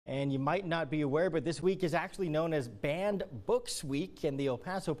And you might not be aware, but this week is actually known as Banned Books Week, and the El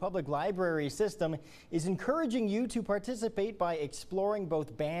Paso Public Library system is encouraging you to participate by exploring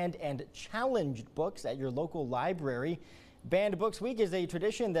both banned and challenged books at your local library. Banned Books Week is a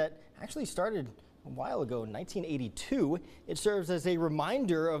tradition that actually started a while ago, in 1982. It serves as a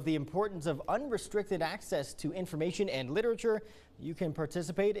reminder of the importance of unrestricted access to information and literature. You can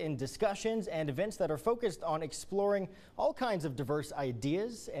participate in discussions and events that are focused on exploring all kinds of diverse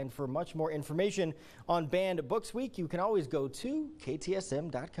ideas. And for much more information on Banned Books Week, you can always go to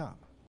KTSM.com.